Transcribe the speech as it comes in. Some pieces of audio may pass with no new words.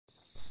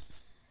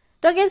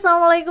Oke,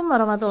 assalamualaikum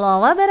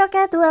warahmatullahi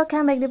wabarakatuh.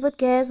 Welcome back di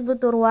podcast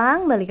Butuh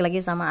Ruang. Balik lagi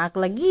sama aku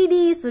lagi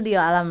di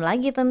studio alam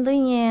lagi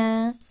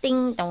tentunya.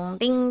 Ting tong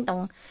ting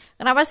tong.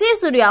 Kenapa sih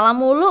studio alam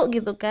mulu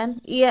gitu kan?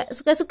 Iya,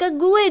 suka-suka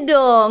gue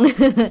dong.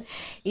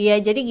 Iya,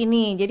 jadi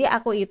gini. Jadi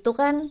aku itu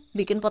kan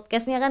bikin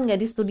podcastnya kan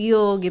gak di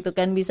studio gitu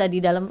kan. Bisa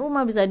di dalam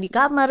rumah, bisa di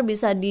kamar,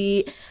 bisa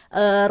di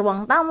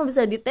ruang tamu,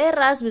 bisa di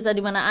teras, bisa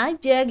di mana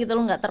aja gitu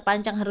loh. Gak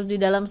terpancang harus di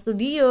dalam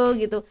studio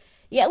gitu.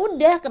 Ya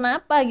udah,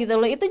 kenapa gitu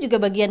loh, itu juga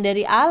bagian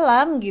dari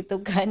alam gitu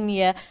kan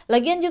ya.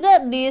 Lagian juga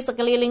di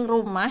sekeliling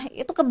rumah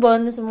itu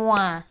kebun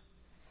semua,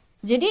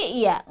 jadi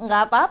ya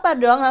nggak apa-apa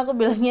dong aku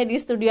bilangnya di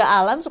studio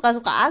alam,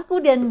 suka-suka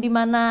aku, dan di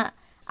mana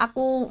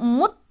aku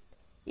mood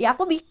ya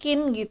aku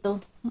bikin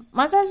gitu.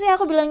 Masa sih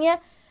aku bilangnya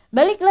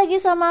balik lagi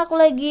sama aku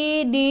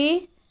lagi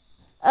di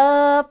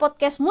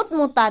podcast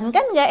mut-mutan,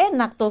 kan nggak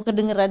enak tuh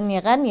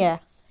kedengerannya kan ya.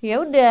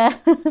 Ya udah.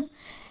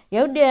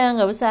 Ya udah,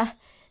 nggak usah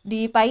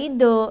di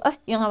Paido.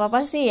 Ya nggak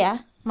apa-apa sih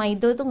ya,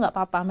 Maido itu nggak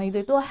apa-apa. Maido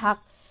itu hak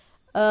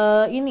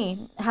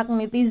ini hak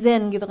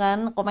netizen gitu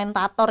kan,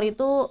 komentator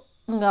itu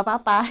nggak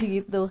apa-apa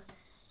gitu.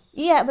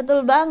 Iya,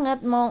 betul banget.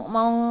 Mau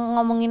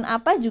ngomongin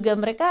apa juga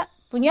mereka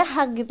punya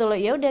hak gitu loh.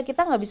 Ya udah,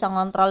 kita nggak bisa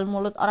ngontrol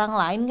mulut orang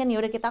lain kan, ya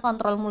udah kita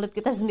kontrol mulut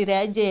kita sendiri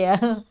aja ya.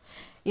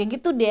 Ya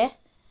gitu deh.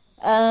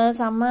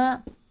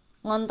 Sama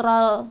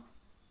ngontrol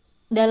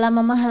dalam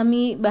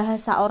memahami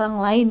bahasa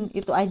orang lain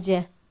itu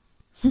aja.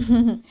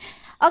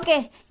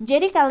 Oke,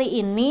 jadi kali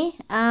ini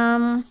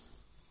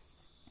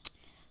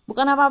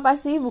bukan apa-apa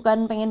sih,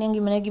 bukan pengen yang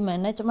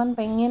gimana-gimana, cuman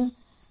pengen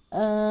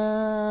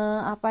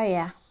apa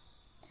ya?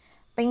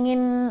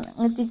 Pengen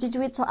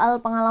ngecici-cuit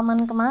soal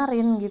pengalaman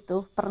kemarin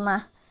gitu.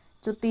 Pernah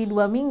cuti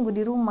 2 minggu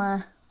di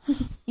rumah.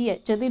 Iya,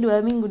 cuti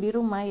 2 minggu di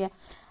rumah ya.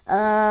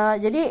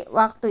 Jadi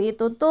waktu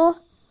itu tuh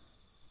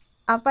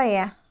apa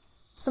ya?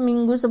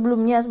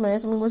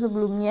 Sebenarnya seminggu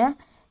sebelumnya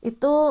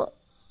itu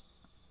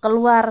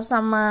keluar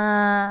sama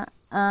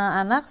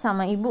anak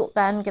sama ibu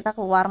kan, kita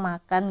keluar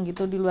makan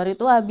gitu di luar.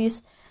 Itu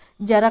habis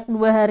jarak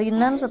 2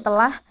 harian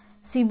setelah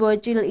si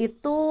bocil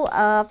itu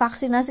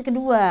vaksinasi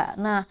kedua.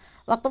 Nah,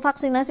 waktu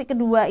vaksinasi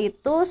kedua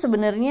itu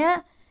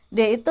sebenarnya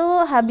dia itu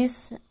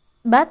habis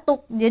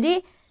batuk,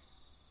 jadi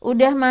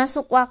udah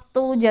masuk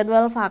waktu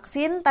jadwal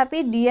vaksin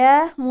tapi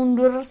dia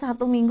mundur 1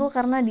 minggu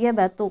karena dia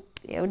batuk.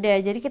 Ya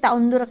udah, jadi kita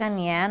undur kan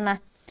ya. Nah,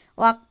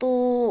 waktu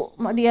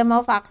dia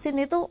mau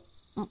vaksin itu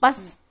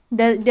pas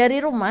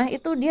dari rumah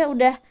itu dia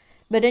udah,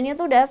 badannya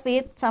tuh udah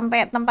fit,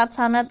 sampai tempat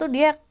sana tuh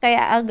dia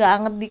kayak agak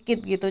anget dikit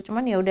gitu.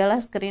 Cuman ya udahlah,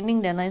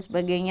 screening dan lain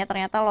sebagainya,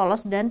 ternyata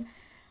lolos dan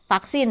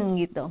vaksin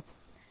gitu.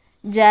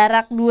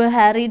 Jarak 2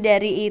 hari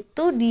dari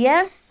itu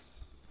dia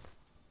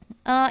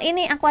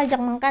ini aku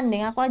ajak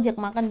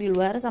makan di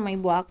luar sama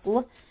ibu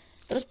aku.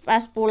 Terus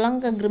pas pulang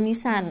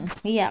kegerisan.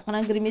 Iya,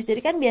 kena gerimis.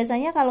 Jadi kan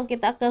biasanya kalau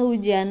kita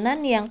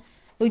kehujanan yang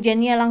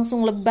hujannya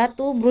langsung lebat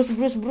tuh, brus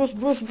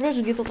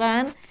gitu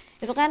kan,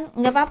 itu kan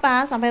nggak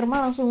apa-apa, sampai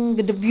rumah langsung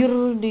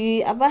gebyur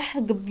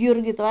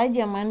gitu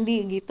aja,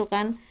 mandi gitu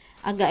kan,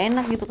 agak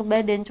enak gitu ke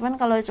badan. Cuman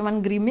kalau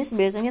cuman gerimis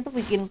biasanya tuh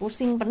bikin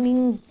pusing,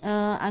 pening,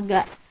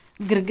 agak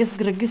greges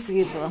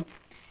gitu.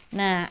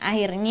 Nah,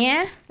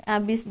 akhirnya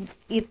habis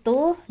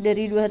itu,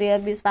 dari 2 hari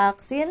habis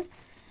vaksin,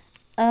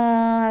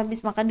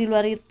 habis makan di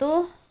luar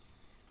itu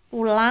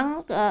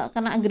pulang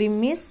kena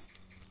gerimis.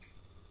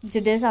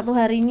 Jeda 1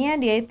 harinya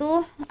dia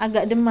itu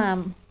agak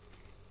demam,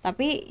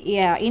 tapi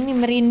ya ini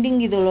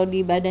merinding gitu loh,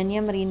 di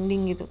badannya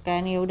merinding gitu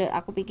kan. Ya udah,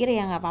 aku pikir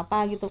ya nggak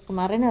apa-apa gitu,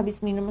 kemarin habis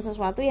minum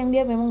sesuatu yang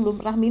dia memang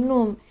belum pernah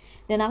minum,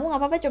 dan aku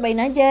nggak apa-apa,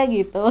 cobain aja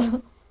gitu.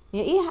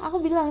 Ya iya,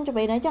 aku bilang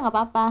cobain aja, nggak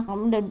apa-apa,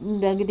 kamu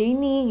udah gede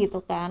ini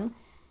gitu kan.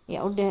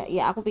 Ya udah,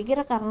 ya aku pikir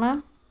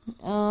karena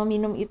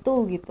minum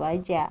itu gitu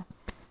aja.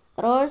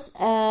 Terus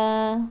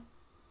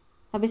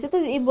habis itu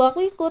ibu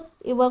aku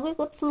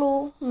ikut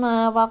flu.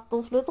 Nah, waktu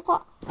flu tuh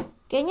kok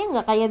kayaknya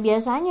nggak kayak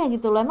biasanya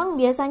gitu loh. Emang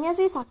biasanya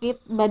sih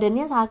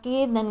badannya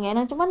sakit dan nggak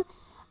enak,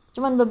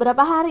 cuman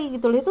beberapa hari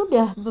gitu loh. Itu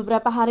udah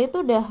beberapa hari,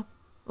 itu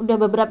udah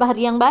beberapa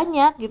hari yang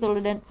banyak gitu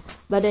loh, dan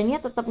badannya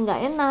tetap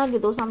nggak enak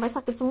gitu, sampai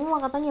sakit semua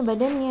katanya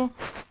badannya.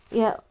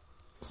 Ya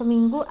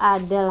seminggu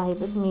ada lah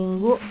itu,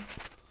 seminggu.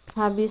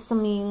 Habis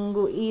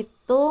seminggu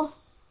itu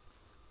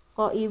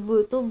kok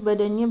ibu tuh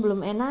badannya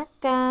belum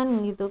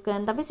enakan gitu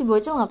kan. Tapi si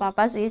bocil nggak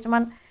apa-apa sih,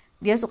 cuman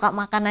dia suka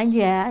makan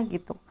aja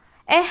gitu.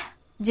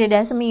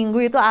 Jeda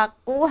seminggu itu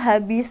aku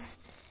habis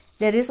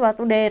dari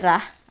suatu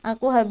daerah,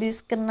 aku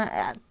habis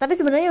kena, tapi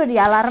sebenarnya udah di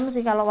alarm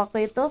sih kalau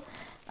waktu itu.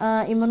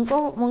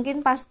 Imunku mungkin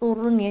pas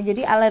turun ya,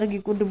 jadi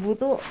alergiku debu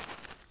tuh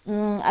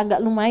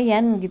agak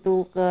lumayan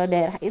gitu ke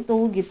daerah itu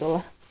gitu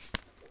loh.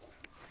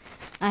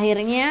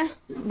 Akhirnya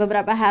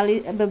beberapa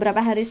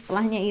hari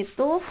setelahnya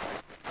itu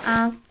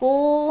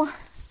aku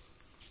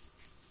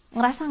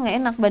ngerasa nggak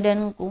enak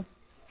badanku,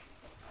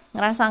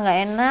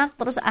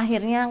 terus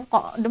akhirnya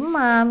kok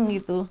demam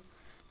gitu.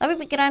 Tapi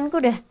pikiranku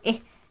udah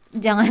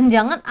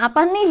jangan-jangan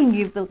apa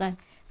nih gitu kan.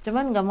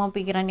 Cuman nggak mau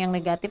pikiran yang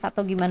negatif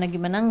atau gimana,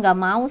 nggak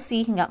mau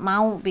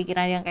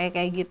pikiran yang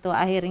kayak gitu.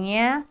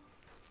 Akhirnya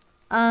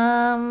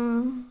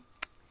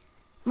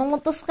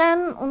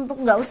memutuskan untuk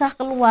nggak usah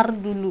keluar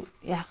dulu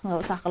ya, nggak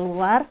usah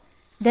keluar.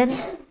 Dan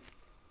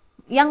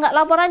yang nggak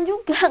laporan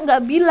juga,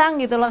 nggak bilang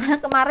gitu loh,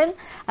 karena kemarin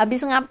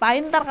habis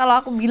ngapain ntar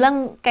kalau aku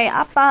bilang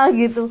kayak apa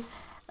gitu.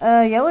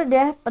 Ya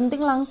udah,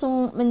 penting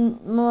langsung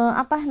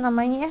apa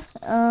namanya,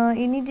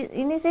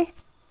 ini sih,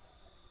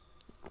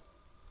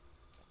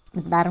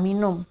 bentar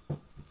minum,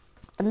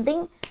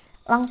 penting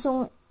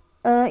langsung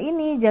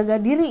ini jaga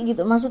diri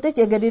gitu. Maksudnya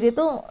jaga diri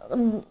tuh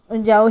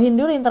jauhin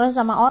dulu interaksi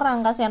sama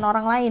orang, kasihan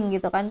orang lain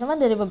gitu kan. Cuman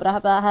dari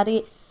beberapa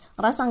hari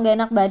ngerasa nggak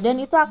enak badan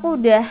itu, aku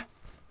udah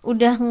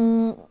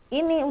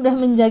udah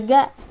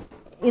menjaga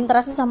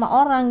interaksi sama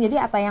orang. Jadi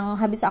apa yang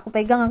habis aku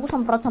pegang aku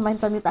semprot sama hand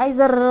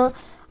sanitizer,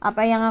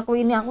 apa yang aku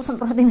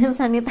semprotin hand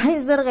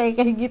sanitizer kayak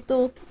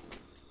gitu.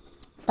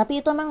 Tapi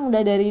itu emang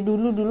udah dari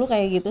dulu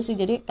kayak gitu sih.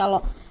 Jadi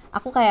kalau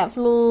aku kayak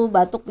flu,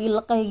 batuk,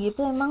 pilek kayak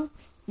gitu, emang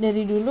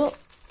dari dulu,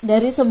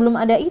 dari sebelum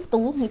ada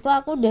itu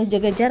aku udah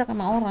jaga jarak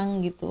sama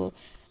orang gitu.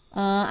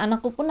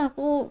 Anakku pun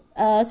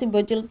si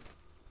bocil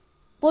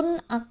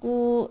pun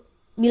aku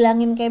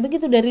bilangin kayak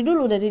begitu dari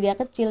dulu, dari dia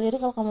kecil. Jadi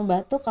kalau kamu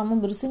batuk, kamu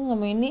bersin,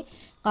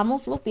 kamu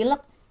flu, pilek,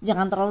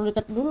 jangan terlalu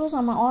dekat dulu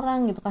sama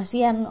orang gitu,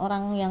 kasihan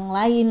orang yang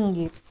lain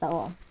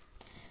gitu.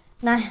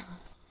 Nah,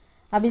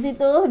 habis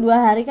itu 2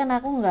 hari kan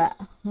aku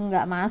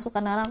nggak masuk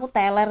karena aku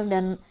teler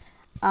dan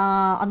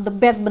on the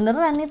bed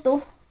beneran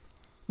itu,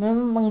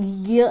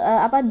 menggigil,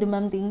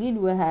 demam tinggi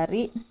 2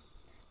 hari.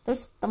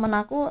 Terus temen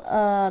aku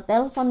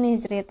telepon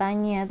nih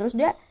ceritanya, terus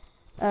dia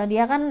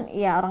kan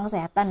ya orang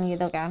kesehatan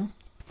gitu kan.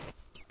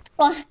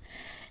 Wah,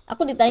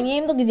 aku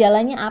ditanyain tuh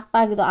gejalanya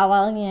apa gitu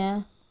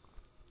awalnya.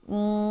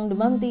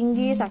 Demam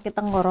tinggi, sakit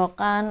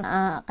tenggorokan,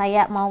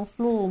 kayak mau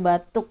flu,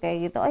 batuk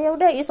kayak gitu. Oh ya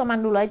udah,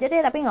 isoman dulu aja deh,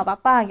 tapi nggak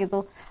apa-apa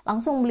gitu.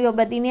 Langsung beli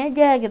obat ini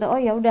aja gitu. Oh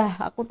ya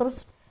udah, aku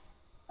terus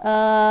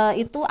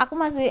itu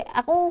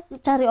aku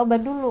cari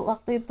obat dulu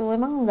waktu itu.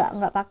 Emang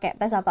nggak pakai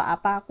tes atau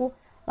apa, aku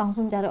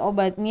langsung cari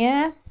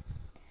obatnya.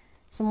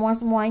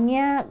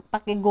 Semuanya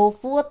pakai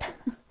GoFood,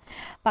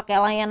 pakai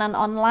layanan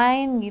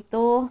online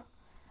gitu.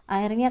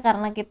 Akhirnya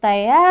karena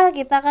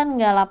kita kan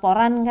nggak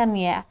laporan kan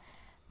ya,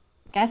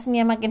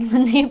 cashnya makin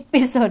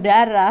menipis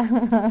saudara.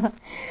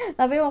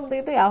 Tapi waktu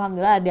itu ya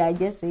alhamdulillah ada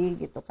aja sih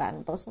gitu kan.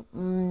 Terus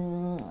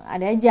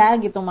ada aja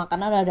gitu,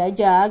 makanan ada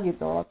aja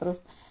gitu. Terus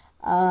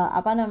 2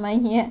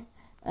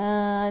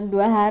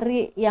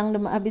 hari yang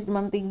habis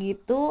demam tinggi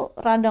itu,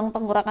 radang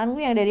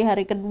tenggorokanku yang dari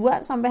hari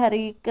kedua sampai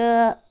hari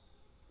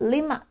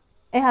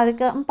hari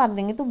keempat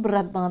yang itu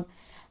berat banget,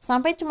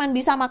 sampai cuman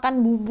bisa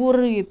makan bubur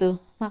gitu,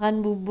 makan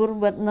bubur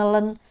buat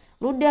nelen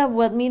ludah,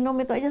 buat minum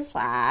itu aja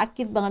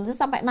sakit banget, itu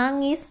sampai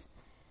nangis.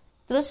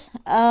 Terus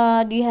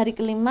di hari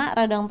kelima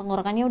radang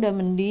tenggorokannya udah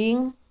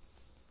mending,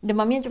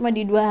 demamnya cuma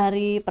di 2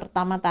 hari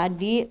pertama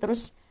tadi.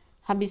 Terus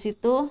habis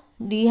itu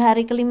di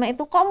hari kelima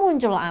itu kok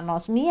muncul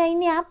anosmia.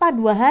 Ini apa,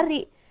 2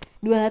 hari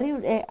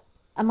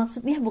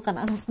maksudnya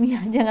bukan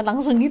anosmia, jangan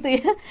langsung gitu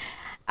ya.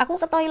 Aku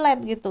ke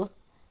toilet gitu,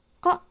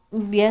 kok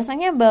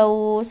biasanya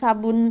bau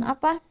sabun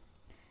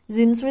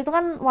Zinsu itu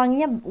kan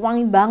wanginya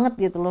wangi banget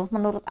gitu loh,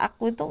 menurut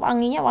aku itu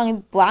wanginya wangi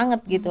banget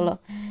gitu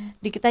loh,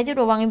 dikit aja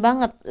udah wangi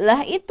banget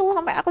lah. Itu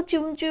sampai aku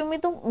cium-cium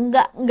itu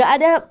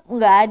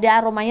nggak ada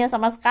aromanya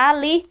sama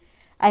sekali.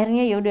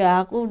 Akhirnya ya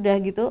udah, aku udah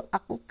gitu,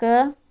 aku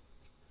ke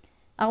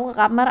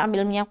kamar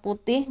ambil minyak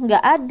putih,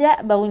 nggak ada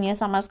baunya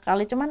sama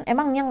sekali, cuman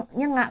emang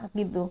nyengat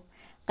gitu,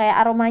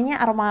 kayak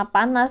aroma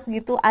panas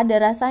gitu,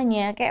 ada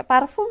rasanya kayak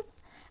parfum.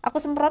 Aku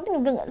semprotin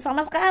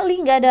sama sekali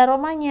nggak ada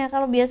aromanya.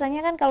 Kalau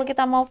biasanya kan kalau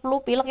kita mau flu,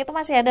 pilek itu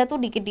masih ada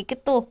tuh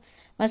dikit-dikit tuh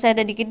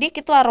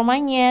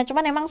aromanya.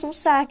 Cuman emang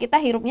susah,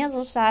 kita hirupnya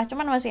susah,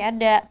 cuman masih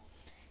ada.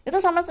 Itu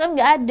sama sekali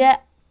nggak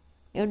ada.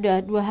 Ya udah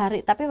 2 hari,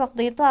 tapi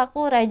waktu itu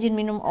aku rajin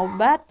minum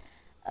obat,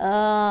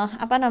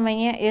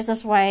 ya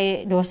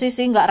sesuai dosis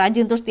sih, nggak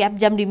rajin terus tiap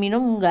jam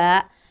diminum,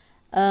 nggak.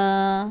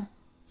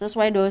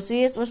 Sesuai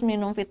dosis, terus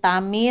minum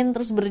vitamin,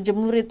 terus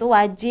berjemur itu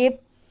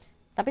wajib.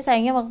 Tapi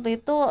sayangnya waktu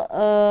itu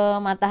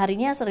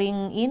mataharinya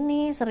sering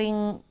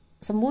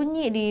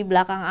sembunyi di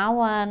belakang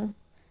awan.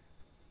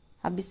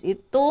 Habis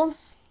itu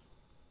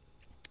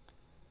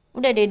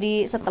udah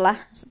deh, setelah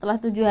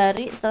 7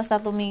 hari, setelah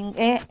 1 minggu,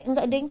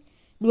 enggak deng,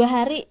 2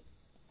 hari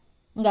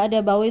nggak ada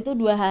bau itu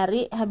 2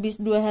 hari. Habis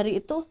 2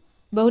 hari itu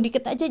bau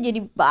dikit aja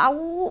jadi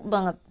bau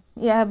banget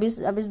ya.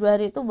 Habis 2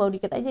 hari itu bau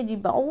dikit aja jadi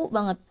bau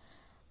banget.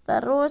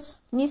 Terus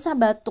nyisa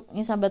batuk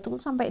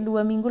sampai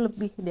 2 minggu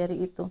lebih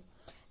dari itu.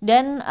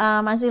 Dan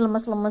masih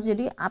lemes-lemes,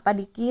 jadi apa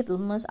dikit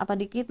lemes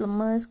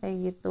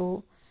kayak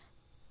gitu.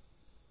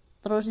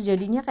 Terus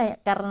jadinya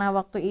kayak, karena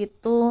waktu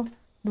itu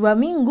 2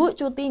 minggu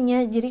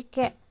cutinya, jadi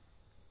kayak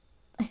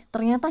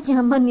ternyata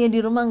nyaman ya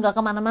di rumah, nggak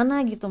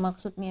kemana-mana gitu.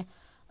 Maksudnya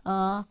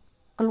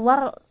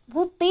keluar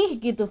putih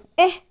gitu,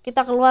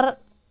 kita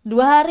keluar 2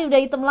 hari udah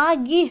hitam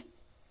lagi,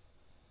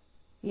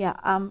 ya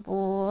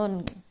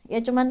ampun. Ya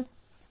cuman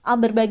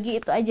berbagi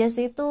itu aja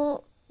sih,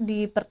 itu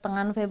di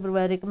pertengahan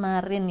Februari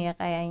kemarin ya,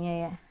 kayaknya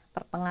ya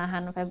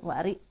pertengahan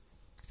Februari.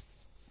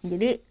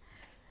 Jadi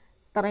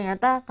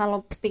ternyata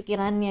kalau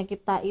pikirannya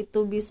kita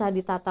itu bisa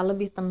ditata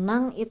lebih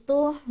tenang,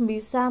 itu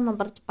bisa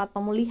mempercepat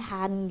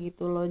pemulihan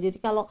gitu loh. Jadi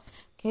kalau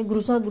kayak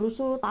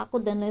gerusa-gerusu, takut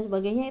dan lain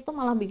sebagainya, itu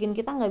malah bikin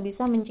kita nggak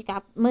bisa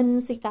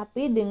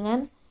mensikapi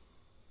dengan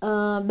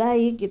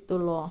baik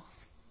gitu loh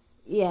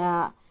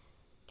ya,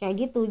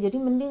 kayak gitu. Jadi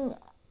mending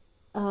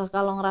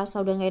kalau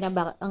ngerasa udah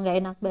nggak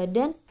enak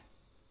badan,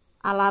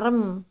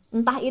 alarm,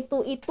 entah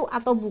itu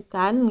atau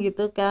bukan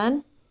gitu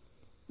kan,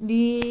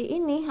 di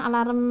ini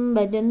alarm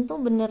badan tuh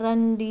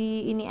beneran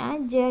di ini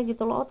aja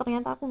gitu loh. Oh,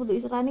 ternyata aku butuh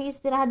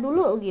istirahat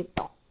dulu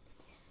gitu.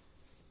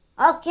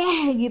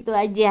 Oke, gitu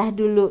aja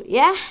dulu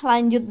ya,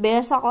 lanjut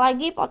besok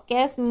lagi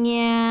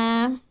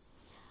podcastnya.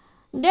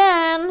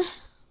 Dan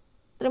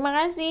terima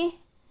kasih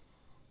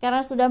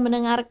karena sudah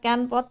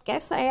mendengarkan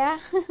podcast saya.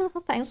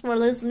 Thanks for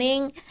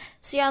listening.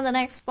 See you on the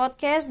next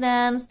podcast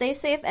dan stay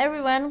safe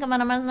everyone.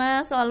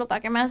 Kemana-mana selalu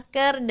pakai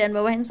masker dan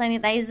bawa hand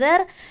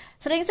sanitizer.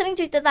 Sering-sering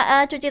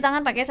cuci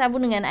tangan pakai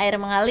sabun dengan air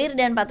mengalir,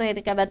 dan patuhi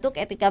etika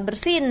batuk, etika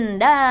bersin,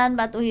 dan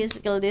patuhi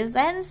physical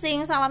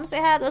distancing. Salam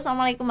sehat.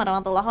 Wassalamualaikum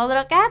warahmatullahi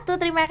wabarakatuh.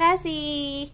 Terima kasih.